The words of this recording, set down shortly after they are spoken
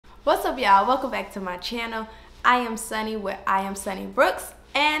What's up, y'all? Welcome back to my channel. I am Sunny with I Am Sunny Brooks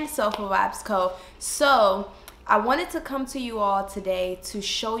and Soulful Vibes Co. So I wanted to come to you all today to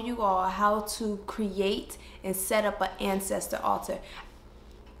show you all how to create and set up an ancestor altar.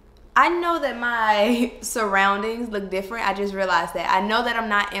 I know that my surroundings look different. I just realized that. I know that I'm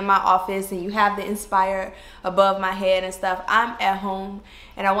not in my office and you have the Inspire above my head and stuff. I'm at home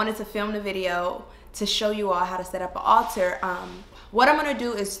and I wanted to film the video to show you all how to set up an altar. What I'm going to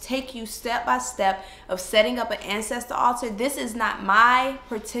do is take you step by step of setting up an ancestor altar. This is not my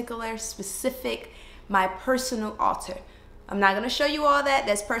particular specific, my personal altar. I'm not going to show you all that.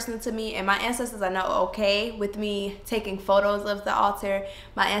 That's personal to me, and my ancestors are now okay with me taking photos of the altar.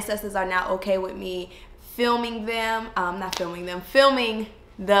 My ancestors are now okay with me filming them, filming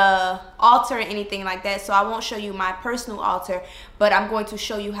the altar or anything like that. So I won't show you my personal altar, but I'm going to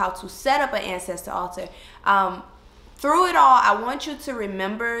show you how to set up an ancestor altar. Through it all, I want you to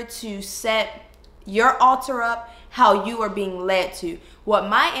remember to set your altar up how you are being led to. What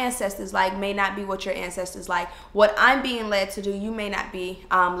my ancestors like may not be what your ancestors like. What I'm being led to do, you may not be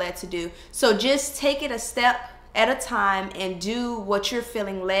led to do. So just take it a step at a time and do what you're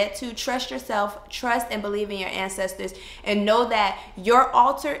feeling led to. Trust yourself, trust and believe in your ancestors, and know that your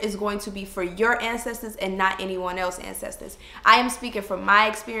altar is going to be for your ancestors and not anyone else's ancestors. I am speaking from my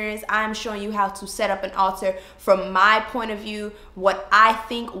experience. I am showing you how to set up an altar from my point of view, what I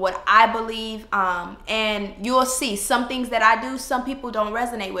think, what I believe, and you'll see some things that I do, some people don't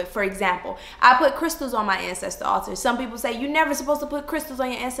resonate with. For example, I put crystals on my ancestor altar. Some people say you're never supposed to put crystals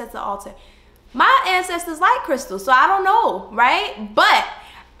on your ancestor altar. My ancestors like crystals, so I don't know, right? But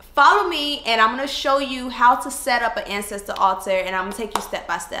follow me and I'm going to show you how to set up an ancestor altar, and I'm going to take you step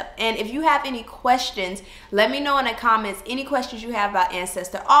by step. And if you have any questions, let me know in the comments any questions you have about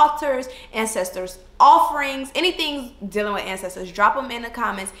ancestor altars, ancestors offerings, anything dealing with ancestors. Drop them in the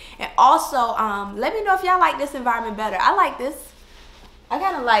comments. And also let me know if y'all like this environment better. I like this. I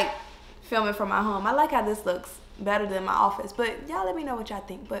kind of like filming from my home. I like how this looks better than my office, but y'all let me know what y'all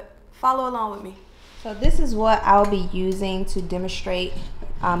think. But follow along with me. So this is what I'll be using to demonstrate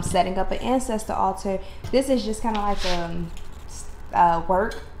setting up an ancestor altar. This is just kind of like a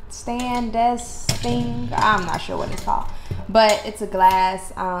work stand, desk thing. I'm not sure what it's called, but it's a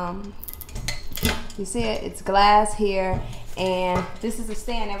glass. You see it? It's glass here, and this is a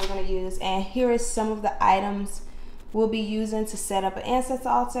stand that we're going to use. And here is some of the items we'll be using to set up an ancestor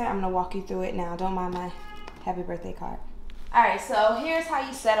altar. I'm going to walk you through it now. Don't mind my happy birthday card. Alright, so here's how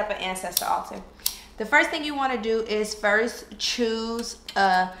you set up an ancestor altar. The first thing you want to do is first choose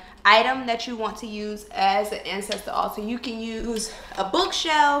an item that you want to use as an ancestor altar. You can use a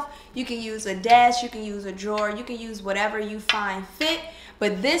bookshelf, you can use a desk, you can use a drawer, you can use whatever you find fit.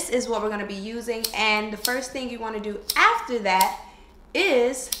 But this is what we're going to be using, and the first thing you want to do after that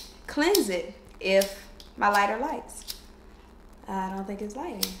is cleanse it. If my lighter lights. I don't think it's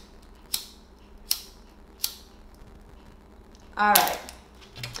lighting. All right,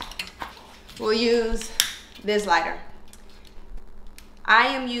 we'll use this lighter. I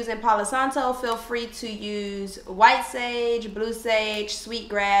am using Palo Santo. Feel free to use white sage, blue sage,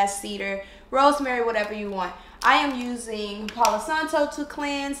 sweetgrass, cedar, rosemary, whatever you want. I am using Palo Santo to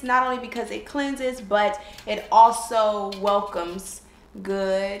cleanse, not only because it cleanses, but it also welcomes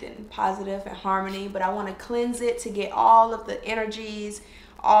good and positive and harmony. But I want to cleanse it to get all of the energies,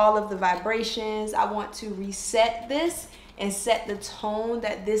 all of the vibrations. I want to reset this and set the tone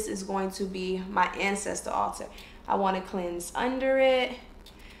that this is going to be my ancestor altar. I want to cleanse under it.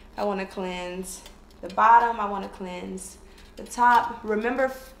 I want to cleanse the bottom. I want to cleanse the top. Remember,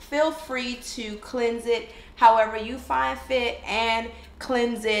 feel free to cleanse it however you find fit, and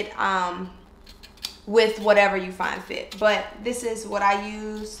cleanse it with whatever you find fit. But this is what I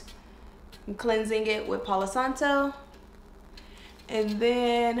use. I'm cleansing it with Palo Santo. And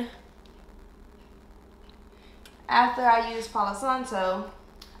then after I use Palo Santo,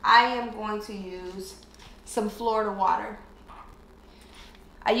 I am going to use some Florida water.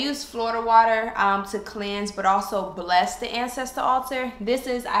 I use Florida water to cleanse, but also bless the ancestor altar. This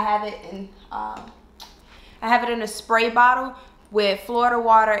is, I have it in a spray bottle with Florida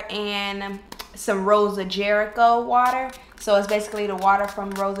water and some Rosa Jericho water. So it's basically the water from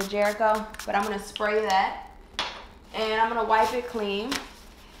Rosa Jericho, but I'm gonna spray that and I'm gonna wipe it clean.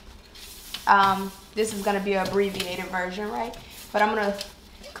 This is going to be an abbreviated version, right? But I'm going to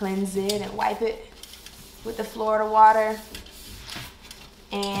cleanse it and wipe it with the Florida water.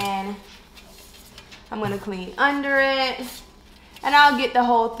 And I'm going to clean under it. And I'll get the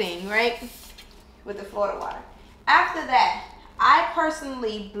whole thing, right? With the Florida water. After that, I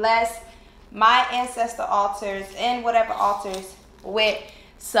personally bless my ancestor altars and whatever altars with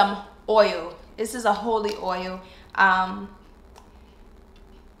some oil. This is a holy oil.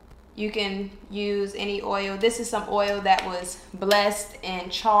 You can use any oil. This is some oil that was blessed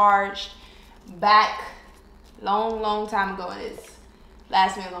and charged back long time ago, and it's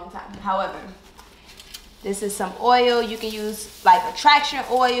lasted me a long time. However, this is some oil. You can use like attraction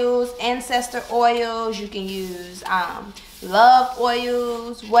oils, ancestor oils. You can use love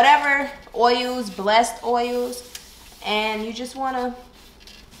oils, whatever oils, blessed oils. And you just want to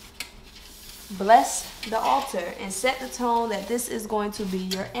bless the altar and set the tone that this is going to be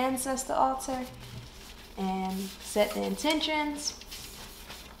your ancestor altar, and set the intentions.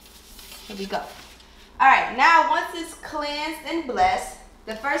 Here we go. All right, now once it's cleansed and blessed,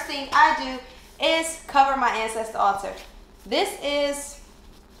 the first thing I do is cover my ancestor altar. This is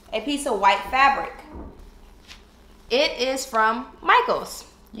a piece of white fabric. It is from Michael's.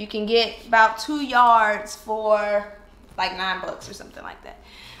 You can get about 2 yards for like $9 or something like that.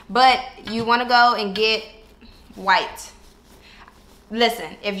 But you want to go and get white.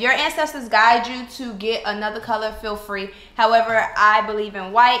 Listen, if your ancestors guide you to get another color, feel free. However, I believe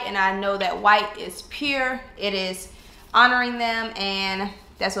in white, and I know that white is pure. It is honoring them, and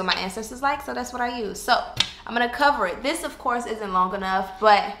that's what my ancestors like, so that's what I use. So I'm going to cover it. This, of course, isn't long enough,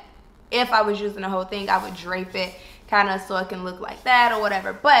 but if I was using the whole thing, I would drape it kind of so it can look like that or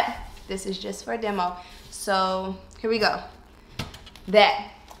whatever. But this is just for demo. So here we go.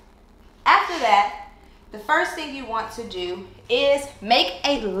 After that, the first thing you want to do is make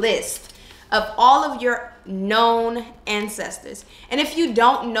a list of all of your known ancestors. And if you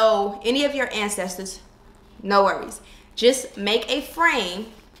don't know any of your ancestors, no worries. Just make a frame.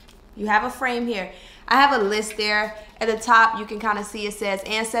 You have a frame here. I have a list there. At the top, you can kind of see it says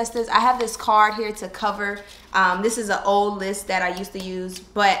ancestors. I have this card here to cover. This is an old list that I used to use,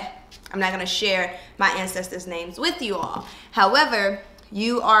 but I'm not going to share my ancestors' names with you all. However,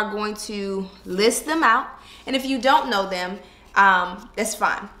 you are going to list them out. And if you don't know them, that's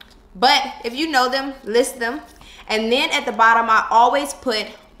fine. But if you know them, list them. And then at the bottom, I always put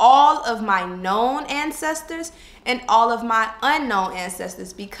all of my known ancestors and all of my unknown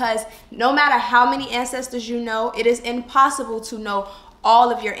ancestors, because no matter how many ancestors you know, it is impossible to know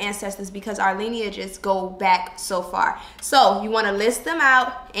all of your ancestors because our lineages go back so far. So you want to list them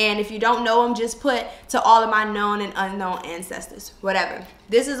out, and if you don't know them, just put to all of my known and unknown ancestors, whatever.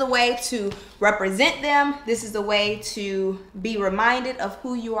 This is a way to represent them. This is a way to be reminded of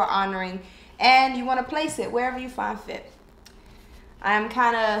who you are honoring, and you want to place it wherever you find fit. I'm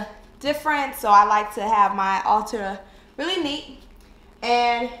kind of different, so I like to have my altar really neat.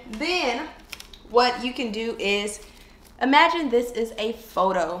 And then what you can do is imagine this is a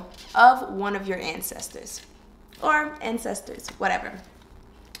photo of one of your ancestors or ancestors, whatever.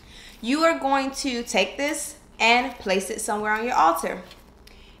 You are going to take this and place it somewhere on your altar.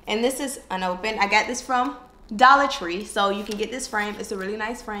 And this is unopened. I got this from Dollar Tree, so you can get this frame. It's a really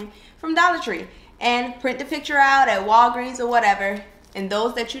nice frame from Dollar Tree. And print the picture out at Walgreens or whatever. And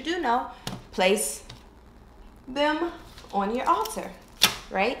those that you do know, place them on your altar,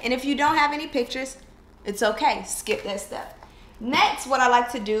 right? And if you don't have any pictures, it's okay. Skip that step. Next, what I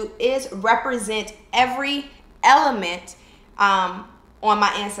like to do is represent every element on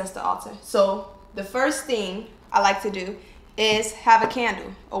my ancestor altar. So the first thing I like to do is have a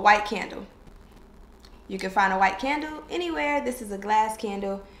candle, a white candle. You can find a white candle anywhere. This is a glass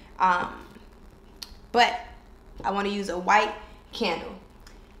candle, but I want to use a white candle.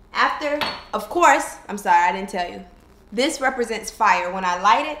 After, of course, I'm sorry, I didn't tell you. This represents fire. When I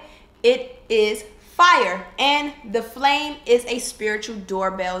light it, it is fire, and the flame is a spiritual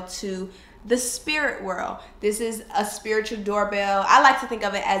doorbell to the spirit world. This is a spiritual doorbell. I like to think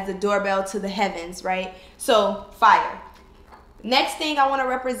of it as the doorbell to the heavens, right? So fire. Next thing I want to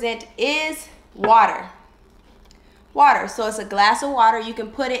represent is water. Water. So it's a glass of water. You can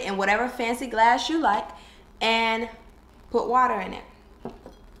put it in whatever fancy glass you like and put water in it.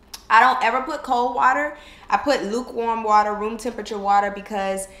 I don't ever put cold water. I put lukewarm water, room temperature water,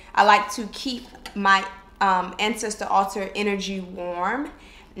 because I like to keep my ancestor altar energy warm,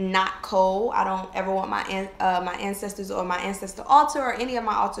 not cold. I don't ever want my ancestors or my ancestor altar or any of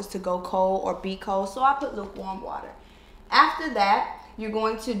my altars to go cold or be cold, so I put lukewarm water. After that, you're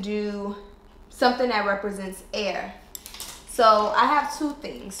going to do something that represents air. So I have two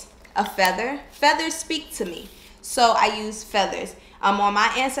things. A feather. Feathers speak to me, so I use feathers. On my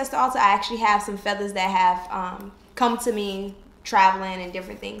ancestor altar, I actually have some feathers that have come to me traveling and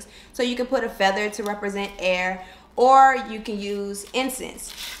different things. So you can put a feather to represent air, or you can use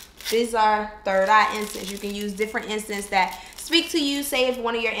incense. These are third eye incense. You can use different incense that speak to you. Say if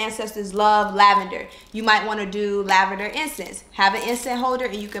one of your ancestors love lavender, you might want to do lavender incense. Have an incense holder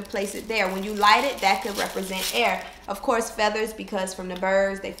and you can place it there. When you light it, that could represent air. Of course, feathers, because from the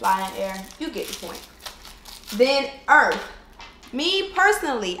birds, they fly in air. You get the point. Then earth. Me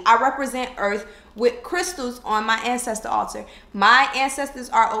personally, I represent earth with crystals on my ancestor altar. My ancestors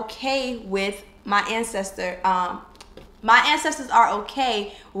are okay with my ancestors are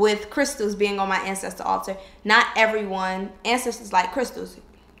okay with crystals being on my ancestor altar. Not everyone, ancestors like crystals.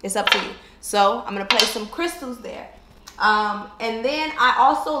 It's up to you. So I'm going to place some crystals there. And then I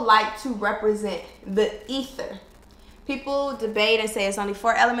also like to represent the ether. People debate and say it's only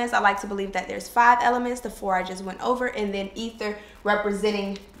 4 elements. I like to believe that there's 5 elements. The 4 I just went over. And then ether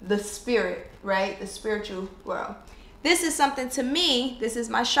representing the spirit, right? The spiritual world. This is something to me. This is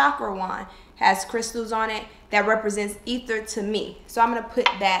my chakra wand. Has crystals on it that represents ether to me. So I'm going to put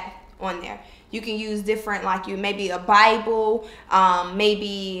that on there. You can use different, like maybe a Bible,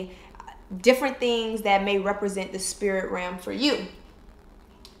 maybe different things that may represent the spirit realm for you.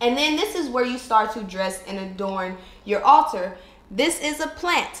 And then this is where you start to dress and adorn your altar. This is a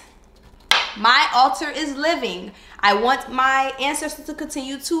plant. My altar is living. I want my ancestors to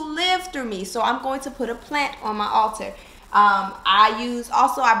continue to live through me. So I'm going to put a plant on my altar.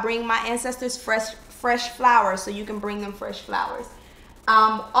 I bring my ancestors fresh flowers, so you can bring them fresh flowers.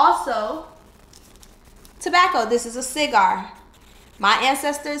 Also, tobacco. This is a cigar. My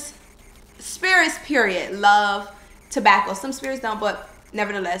ancestors, spirits period, love tobacco. Some spirits don't, but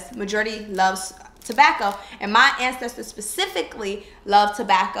nevertheless, majority loves tobacco. And my ancestors specifically love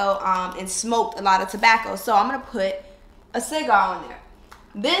tobacco and smoked a lot of tobacco. So I'm going to put a cigar on there.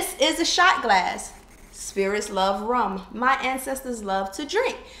 This is a shot glass. Spirits love rum. My ancestors love to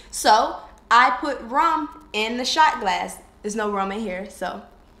drink. So I put rum in the shot glass. There's no rum in here, so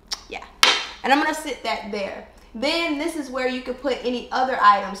yeah. And I'm going to sit that there. Then this is where you could put any other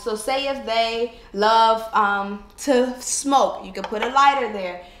items. So say if they love to smoke, you could put a lighter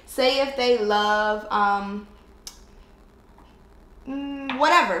there. Say if they love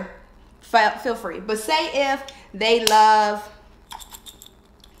whatever, feel free. But say if they love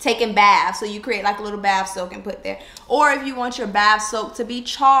taking baths, so you create like a little bath soak and put there. Or if you want your bath soak to be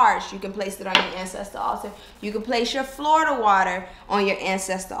charged, you can place it on your ancestor altar. You can place your Florida water on your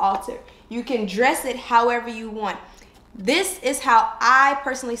ancestor altar. You can dress it however you want. This is how I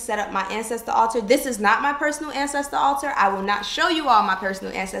personally set up my ancestor altar. This is not my personal ancestor altar. I will not show you all my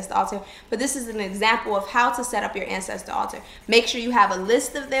personal ancestor altar, but this is an example of how to set up your ancestor altar. Make sure you have a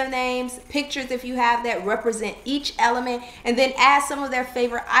list of their names, pictures if you have that represent each element, and then add some of their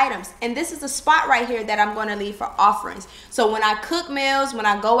favorite items. And this is a spot right here that I'm going to leave for offerings. So when I cook meals, when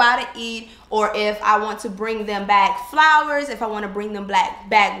I go out to eat, or if I want to bring them back flowers, if I want to bring them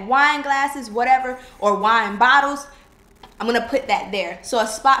back wine glasses, whatever, or wine bottles, I'm going to put that there. So a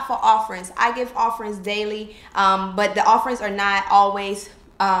spot for offerings. I give offerings daily, but the offerings are not always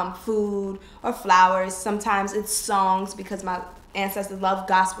food or flowers. Sometimes it's songs because my ancestors love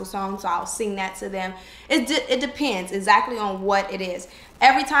gospel songs, so I'll sing that to them. It depends exactly on what it is.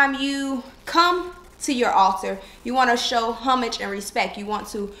 Every time you come to your altar, you want to show homage and respect. You want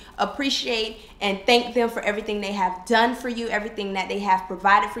to appreciate and thank them for everything they have done for you, everything that they have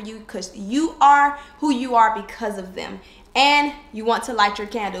provided for you, because you are who you are because of them. And you want to light your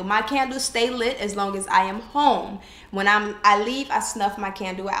candle. My candles stay lit as long as I am home. When I leave, I snuff my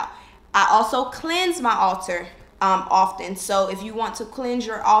candle out. I also cleanse my altar often. So if you want to cleanse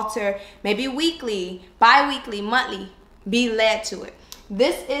your altar, maybe weekly, bi-weekly, monthly, be led to it.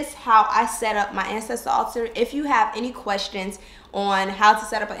 This is how I set up my ancestor altar. If you have any questions on how to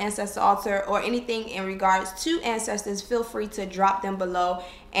set up an ancestor altar or anything in regards to ancestors, feel free to drop them below.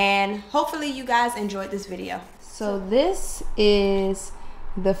 And hopefully you guys enjoyed this video. So this is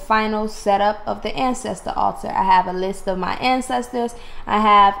the final setup of the ancestor altar. I have a list of my ancestors. I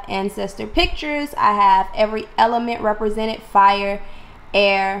have ancestor pictures. I have every element represented: fire,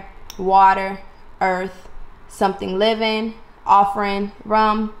 air, water, earth, something living, offering,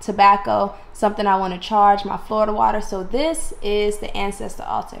 rum, tobacco, something I want to charge, my Florida water. So this is the ancestor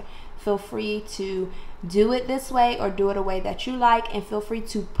altar. Feel free to do it this way or do it a way that you like, and feel free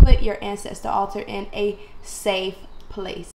to put your ancestor altar in a safe place.